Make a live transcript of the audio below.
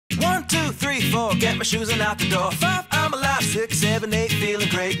3, 4, get my shoes and out the door. 5, I'm alive. 6, 7, 8, feeling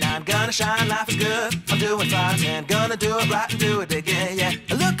great. 9, gonna shine, life is good. I'm doing fine. 10, gonna do it right and do it again, yeah.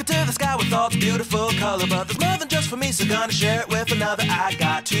 I look into the sky with all the beautiful color, but there's more than just for me, so gonna share it with another. I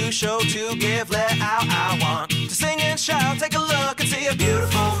got to show, to give, let out. I want to sing and shout. Take a look and see a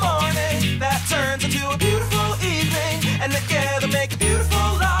beautiful morning that turns into a beautiful evening, and together make a beautiful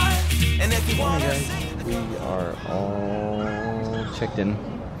life. And if you want to sing, we are all checked in.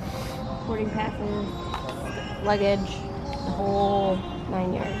 Boarding passes, luggage, the whole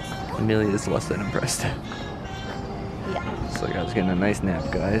 9 yards. Amelia is less than impressed. Yeah. So I was getting a nice nap,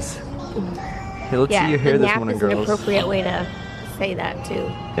 guys. Hey, let's see your hair this morning, nap is girls. an appropriate way to say that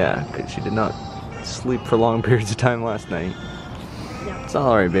too. Yeah, because she did not sleep for long periods of time last night. No. It's all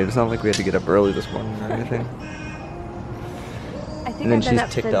alright, babe. It's not like we had to get up early this morning or anything. I think And then I've been she's up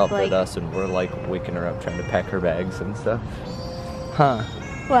ticked since, off like, with us, and we're like waking her up trying to pack her bags and stuff. Huh?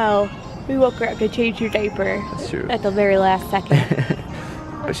 Well, we woke her up to change her diaper. That's true. At the very last second.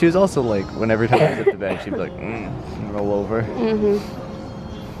 But she was also like, whenever time I zipped the bag, she'd be like, and roll over.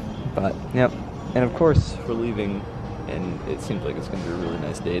 But, yep. And of course, we're leaving, and it seems like it's going to be a really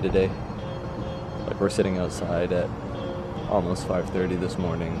nice day today. Like, we're sitting outside at almost 5:30 this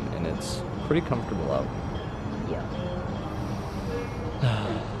morning, and it's pretty comfortable out. Yeah.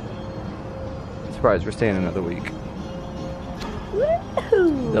 Surprised we're staying another week.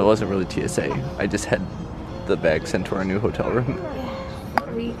 Woohoo! That wasn't really TSA. I just had the bag sent to our new hotel room.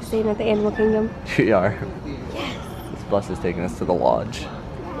 Are we staying at the Animal Kingdom? We are. This bus is taking us to the lodge. Is it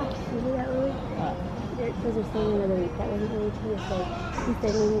that really? Because we're staying another week. That wasn't really TSA. He's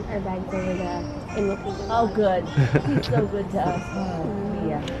sending our bags over the Animal Kingdom. Oh, good. He's so good to us.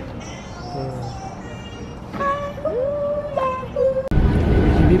 Yeah.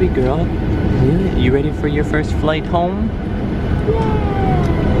 Hey, baby girl. You ready for your first flight home?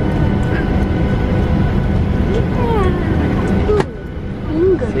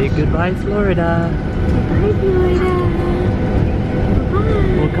 Say goodbye, Florida. Bye, Florida.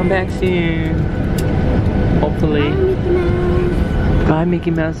 Bye. We'll come back soon. Hopefully. Bye, Mickey Mouse. Bye,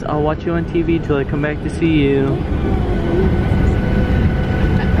 Mickey Mouse. I'll watch you on TV till I come back to see you.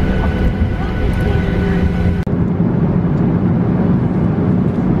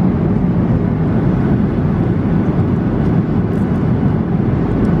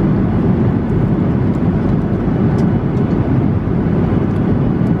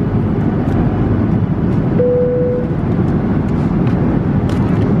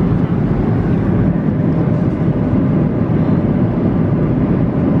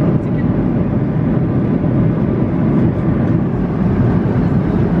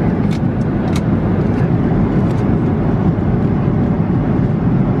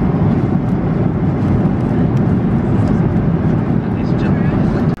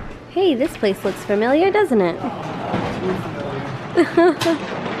 Hey, this place looks familiar, doesn't it?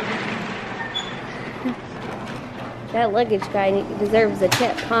 That luggage guy deserves a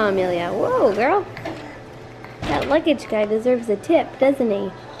tip, huh, Amelia? Whoa, girl. That luggage guy deserves a tip, doesn't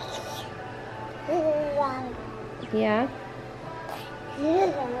he? Yeah?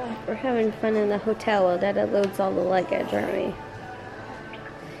 We're having fun in the hotel while Dada loads all the luggage, aren't we?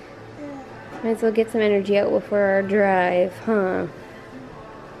 Might as well get some energy out before our drive, huh?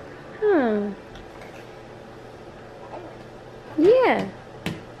 Huh. Yeah.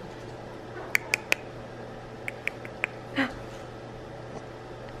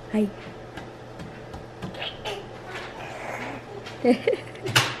 Hi.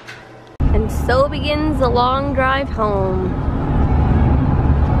 And so begins the long drive home.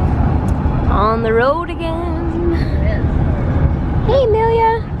 On the road again. Hey,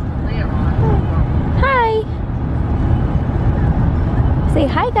 Amelia. Hi. Say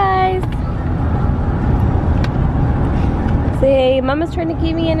hi, guys. Say, Mama's trying to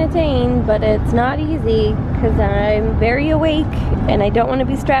keep me entertained, but it's not easy because I'm very awake and I don't want to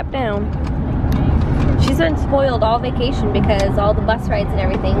be strapped down. She's been spoiled all vacation because all the bus rides and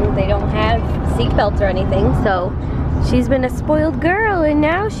everything, they don't have seatbelts or anything, so she's been a spoiled girl and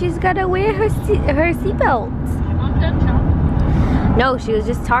now she's got to wear her seatbelt. No, she was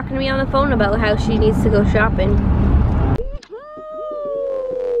just talking to me on the phone about how she needs to go shopping.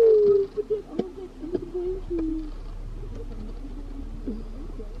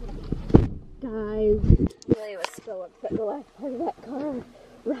 Guys, Amelia was so upset the last part of that car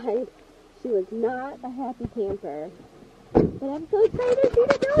ride. She was not a happy camper. But I'm so excited to see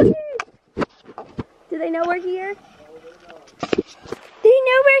the doggies! Do they know we're here? They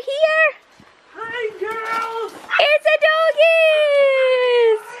know we're here? Hi, girls! It's the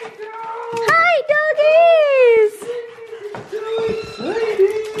doggies! Hi, doggies! So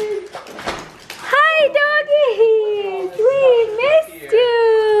exciting!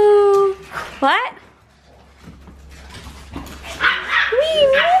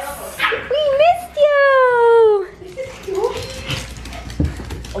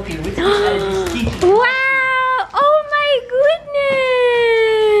 Okay, which side is this? Wow! Oh my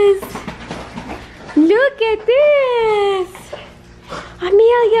goodness! Look at this!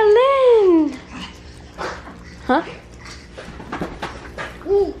 Amelia Lynn! Huh?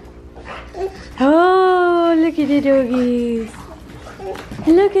 Oh, look at the doggies!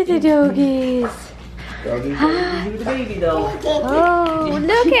 Look at the doggies! Doggies are the baby though. Oh,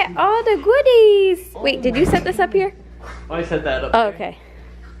 look at all the goodies! Wait, did you set this up here? Oh, I set that up. Oh, okay.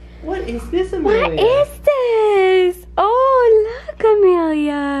 What is this, Amelia? What is this? Oh, look,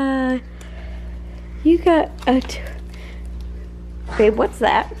 Amelia. You got a... Babe, what's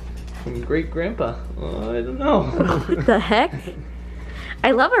that? From Great Grandpa. I don't know. What the heck? I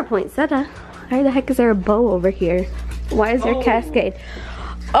love our poinsettia. Why the heck is there a bow over here? Why is there a cascade?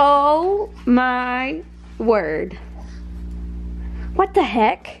 Oh my word. What the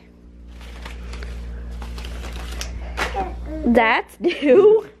heck? That's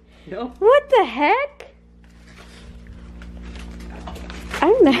new. Yep. What the heck?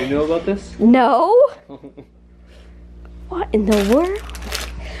 I'm not. You know about this? No. What in the world?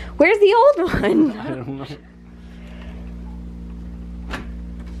 Where's the old one? I don't know.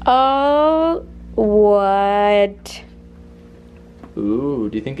 Oh, what? Ooh,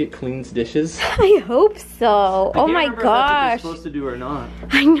 do you think it cleans dishes? I hope so. Oh my I can't remember if that's what they're gosh. supposed to do or not.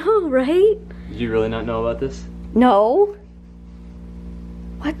 I know, right? Did you really not know about this? No.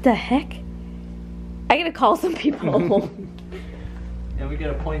 What the heck? I gotta call some people. And we got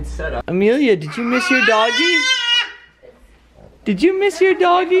a poinsettia. Amelia, did you miss your doggy? Did you miss your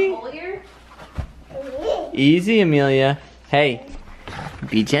doggy? Easy, Amelia. Hey,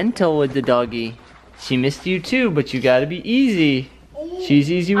 be gentle with the doggy. She missed you too, but you gotta be easy.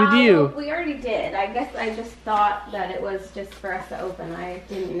 She's easy with you. We already did. I guess I just thought that it was just for us to open. I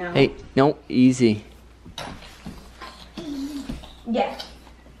didn't know. Hey, no, easy. Yes.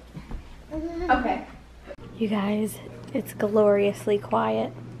 Okay. You guys, it's gloriously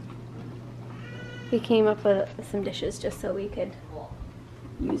quiet. We came up with some dishes just so we could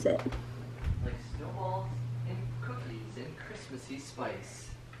use it. Like snowballs and cookies and Christmassy spice.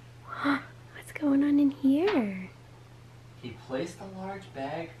 What's going on in here? He placed a large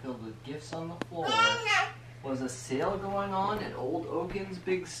bag filled with gifts on the floor. Was a sale going on at Old Oaken's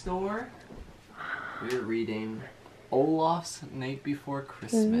big store? We're reading Olaf's Night Before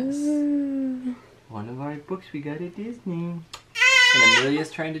Christmas. Ooh. One of our books we got at Disney. And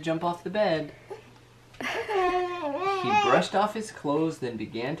Amelia's trying to jump off the bed. He brushed off his clothes, then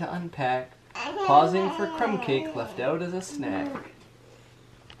began to unpack, pausing for crumb cake left out as a snack.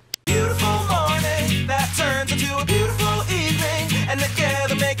 Beautiful morning that turns into a beautiful evening, and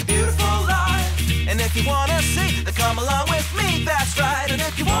together make a beautiful life. And if you wanna see, then come along with me, that's right. And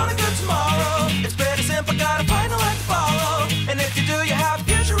if you want a good tomorrow, it's pretty simple, gotta find a light to follow. And if you do, you have a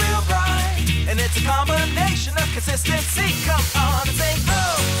future real bright. And it's a combination of consistency, come on.